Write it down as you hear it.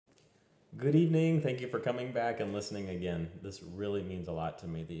Good evening. Thank you for coming back and listening again. This really means a lot to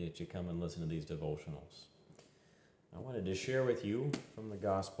me that you come and listen to these devotionals. I wanted to share with you from the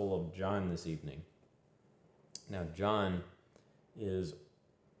Gospel of John this evening. Now, John is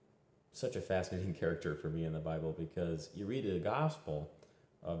such a fascinating character for me in the Bible because you read the Gospel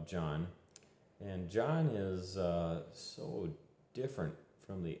of John, and John is so different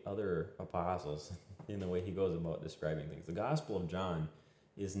from the other apostles in the way he goes about describing things. The Gospel of John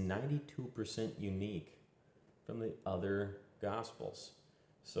is 92% unique from the other Gospels.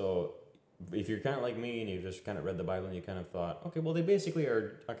 So if you're kind of like me and you just kind of read the Bible and you kind of thought, okay, well, they basically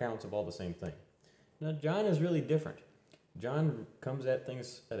are accounts of all the same thing. Now, John is really different. John comes at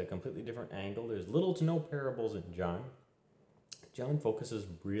things at a completely different angle. There's little to no parables in John. John focuses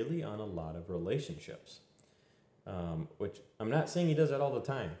really on a lot of relationships, which I'm not saying he does that all the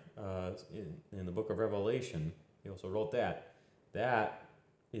time. In the book of Revelation, he also wrote that. That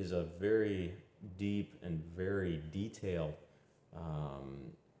is a very deep and very detailed,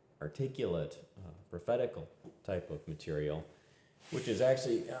 articulate, prophetical type of material, which is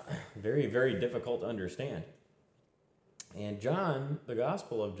actually very, very difficult to understand. And John, the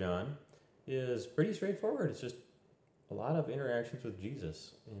Gospel of John, is pretty straightforward. It's just a lot of interactions with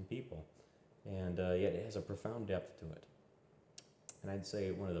Jesus and people, and yet it has a profound depth to it. And I'd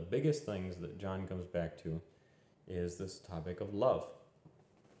say one of the biggest things that John comes back to is this topic of love.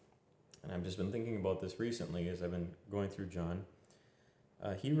 And I've just been thinking about this recently as I've been going through John.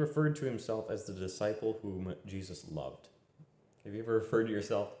 He referred to himself as the disciple whom Jesus loved. Have you ever referred to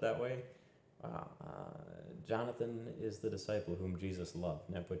yourself that way? Wow, Jonathan is the disciple whom Jesus loved.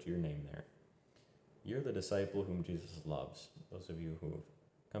 And I put your name there. You're the disciple whom Jesus loves. Those of you who have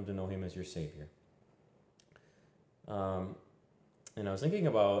come to know him as your Savior. And I was thinking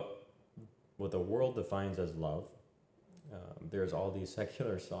about what the world defines as love. There's all these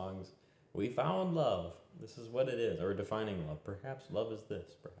secular songs. We found love. This is what it is. Or defining love. Perhaps love is this.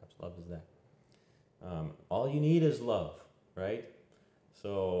 Perhaps love is that. All you need is love, right?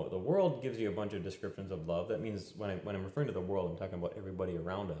 So the world gives you a bunch of descriptions of love. That means when I'm referring to the world, I'm talking about everybody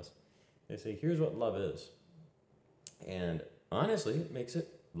around us. They say, here's what love is. And honestly, it makes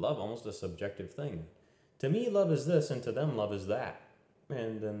love almost a subjective thing. To me, love is this, and to them, love is that.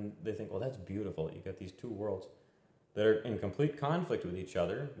 And then they think, well, that's beautiful. You got these two worlds that are in complete conflict with each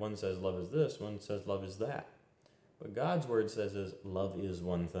other. One says love is this, one says love is that. What God's word says is love is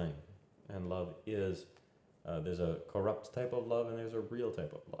one thing. And love is, there's a corrupt type of love and there's a real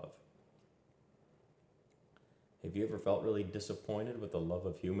type of love. Have you ever felt really disappointed with the love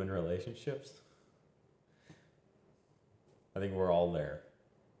of human relationships? I think we're all there.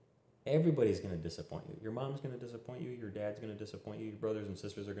 Everybody's going to disappoint you. Your mom's going to disappoint you. Your dad's going to disappoint you. Your brothers and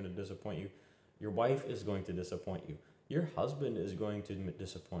sisters are going to disappoint you. Your wife is going to disappoint you. Your husband is going to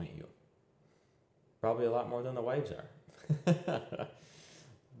disappoint you. Probably a lot more than the wives are.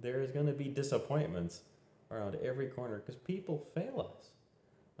 There's going to be disappointments around every corner because people fail us.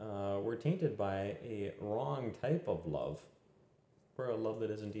 We're tainted by a wrong type of love, or a love that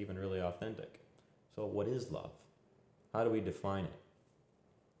isn't even really authentic. So what is love? How do we define it?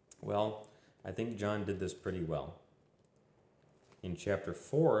 Well, I think John did this pretty well. In chapter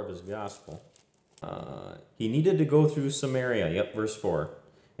 4 of his gospel, he needed to go through Samaria. Yep, verse 4.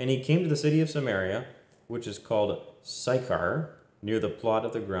 And he came to the city of Samaria, which is called Sychar, near the plot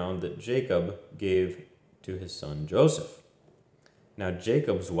of the ground that Jacob gave to his son Joseph. Now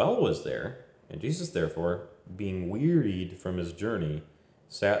Jacob's well was there, and Jesus, therefore, being wearied from his journey,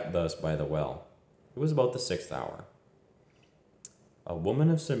 sat thus by the well. It was about the 6th hour. A woman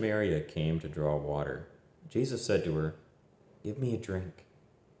of Samaria came to draw water. Jesus said to her, "Give me a drink."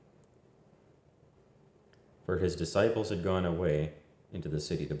 For his disciples had gone away into the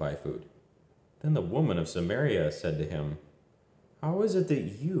city to buy food. Then the woman of Samaria said to him, "How is it that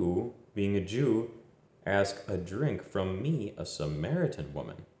you, being a Jew, ask a drink from me, a Samaritan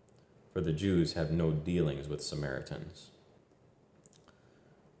woman? For the Jews have no dealings with Samaritans."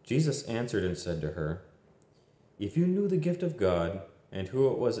 Jesus answered and said to her, "If you knew the gift of God, and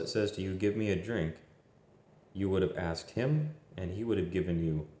who it was that says to you, 'Give me a drink,' you would have asked him, and he would have given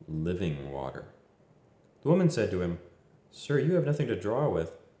you living water." The woman said to him, "Sir, you have nothing to draw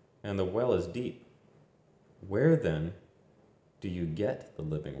with, and the well is deep. Where then do you get the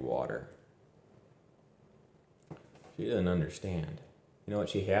living water?" She didn't understand. You know what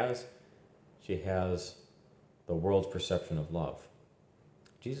she has? She has the world's perception of love.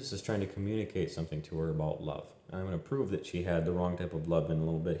 Jesus is trying to communicate something to her about love. And I'm going to prove that she had the wrong type of love in a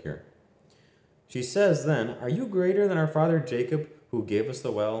little bit here. She says then, "Are you greater than our father Jacob, who gave us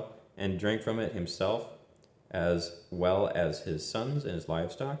the well and drank from it himself, as well as his sons and his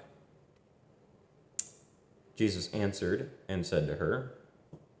livestock?" Jesus answered and said to her,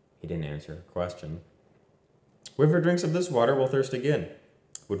 he didn't answer her question, whoever drinks of this water will thirst again,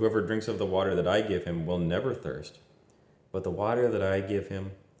 but whoever drinks of the water that I give him will never thirst. But the water that I give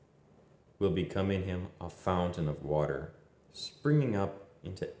him will become in him a fountain of water, springing up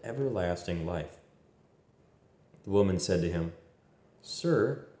into everlasting life. The woman said to him,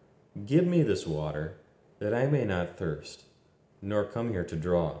 Sir, give me this water, that I may not thirst, nor come here to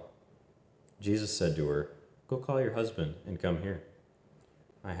draw. Jesus said to her, Go call your husband and come here.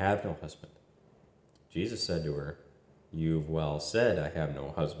 I have no husband. Jesus said to her, You've well said, I have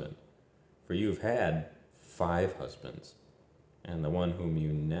no husband, for you've had 5 husbands, and the one whom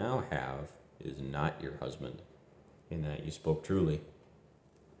you now have is not your husband. In that you spoke truly.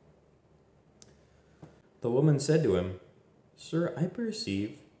 The woman said to him, Sir, I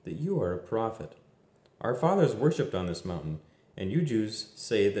perceive that you are a prophet. Our fathers worshipped on this mountain, and you Jews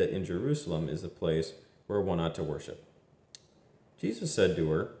say that in Jerusalem is the place where one ought to worship. Jesus said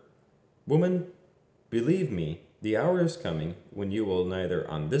to her, Woman, believe me, the hour is coming when you will neither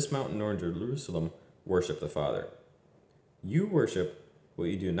on this mountain nor in Jerusalem worship the Father. You worship what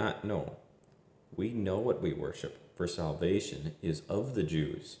you do not know. We know what we worship, for salvation is of the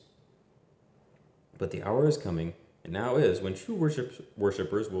Jews. But the hour is coming, and now is, when true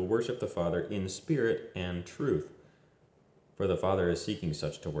worshippers will worship the Father in spirit and truth, for the Father is seeking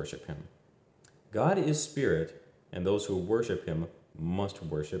such to worship him. God is spirit, and those who worship him must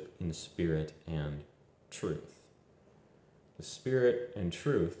worship in spirit and truth. The spirit and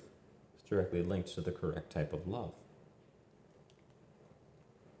truth is directly linked to the correct type of love.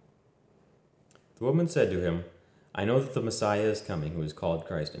 The woman said to him, I know that the Messiah is coming, who is called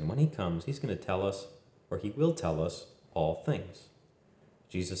Christ, and when he comes, he's going to tell us, or he will tell us, all things.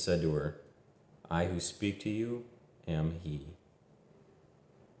 Jesus said to her, I who speak to you am he.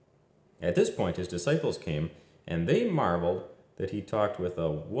 At this point, his disciples came, and they marveled that he talked with a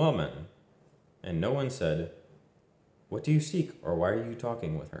woman, and no one said, What do you seek, or why are you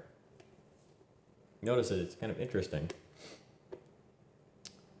talking with her? Notice that it's kind of interesting.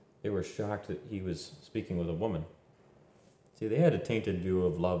 They were shocked that he was speaking with a woman. See, they had a tainted view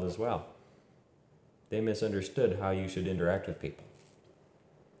of love as well. They misunderstood how you should interact with people.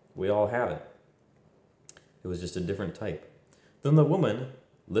 We all have it. It was just a different type. Then the woman,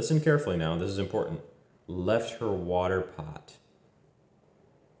 listen carefully now, this is important, left her water pot,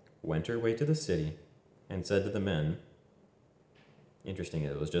 went her way to the city, and said to the men, interesting,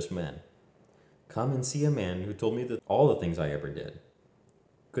 it was just men, Come and see a man who told me that all the things I ever did.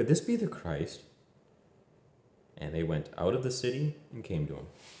 Could this be the Christ? And they went out of the city and came to him.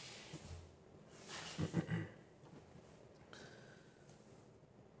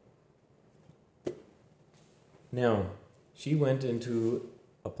 Now, she went into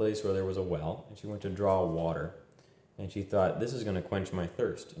a place where there was a well, and she went to draw water, and she thought, this is going to quench my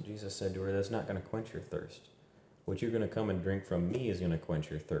thirst. And Jesus said to her, that's not going to quench your thirst. What you're going to come and drink from me is going to quench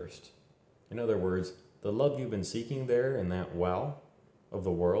your thirst. In other words, the love you've been seeking there in that well of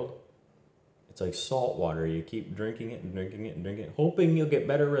the world, it's like salt water. You keep drinking it and drinking it and drinking it, hoping you'll get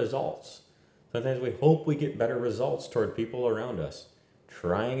better results. Sometimes we hope we get better results toward people around us.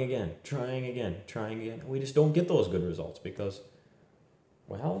 Trying again, trying again, trying again. We just don't get those good results because,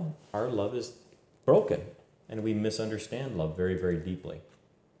 well, our love is broken and we misunderstand love very, very deeply.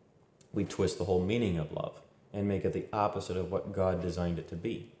 We twist the whole meaning of love and make it the opposite of what God designed it to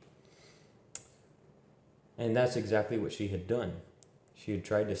be. And that's exactly what she had done. She had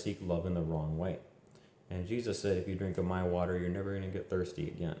tried to seek love in the wrong way. And Jesus said, if you drink of my water, you're never going to get thirsty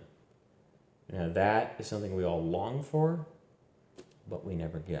again. Now that is something we all long for, but we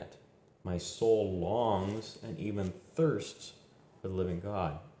never get. My soul longs and even thirsts for the living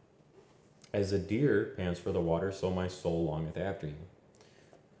God. As a deer pants for the water, so my soul longeth after you.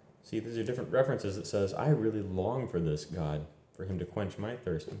 See, these are different references that says, I really long for this God, for him to quench my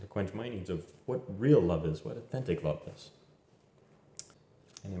thirst and to quench my needs of what real love is, what authentic love is.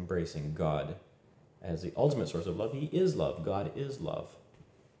 And embracing God as the ultimate source of love. He is love. God is love.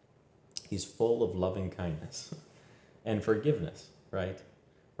 He's full of loving kindness and forgiveness, right?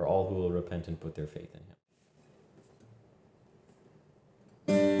 For all who will repent and put their faith in him.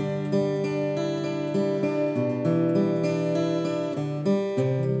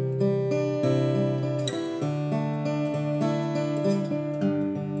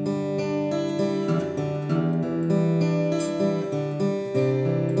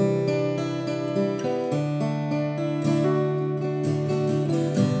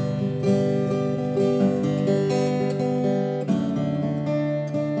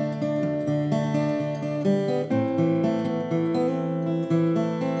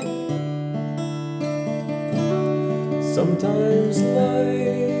 Sometimes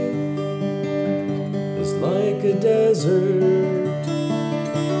life is like a desert.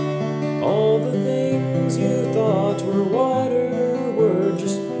 All the things you thought were water were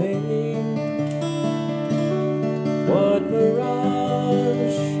just pain. What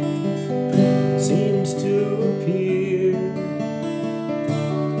mirage seems to appear?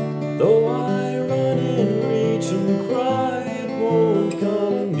 Though I run and reach and cry, it won't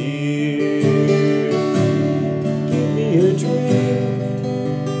come near. Give me a drink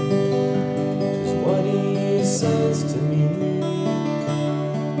is what he says to me.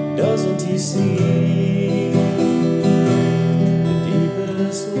 Doesn't he see the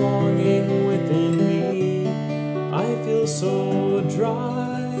deepest longing within me? I feel so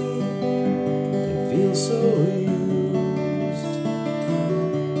dry and feel so used.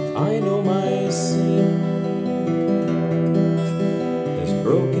 I know my sin has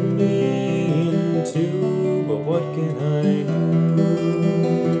broken me in two, but what can I do?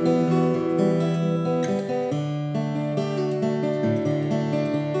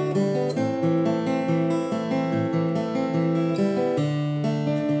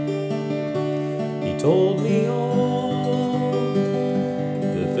 He told me all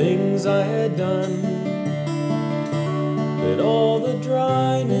the things I had done, that all the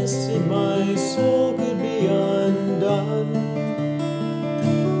dryness in my soul could be undone.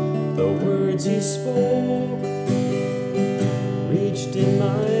 The words he spoke reached in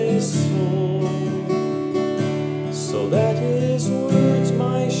my soul, so that his words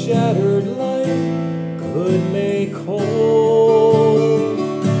my shattered life could make whole.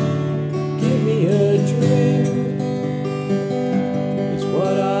 Give me a drink is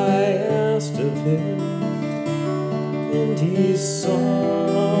what I asked of him, and he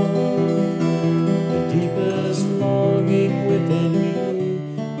saw the deepest longing within me.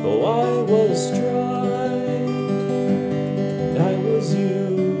 Though I was dry and I was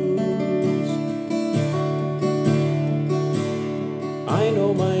used, I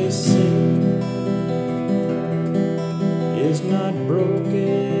know my sin is not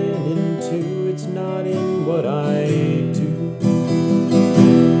broken in two. It's not in what I do.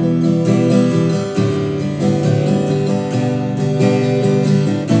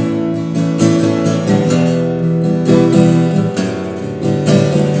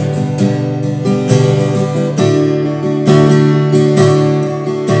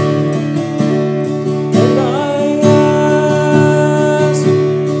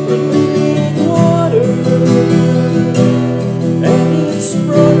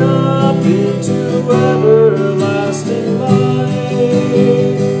 Sprung up into a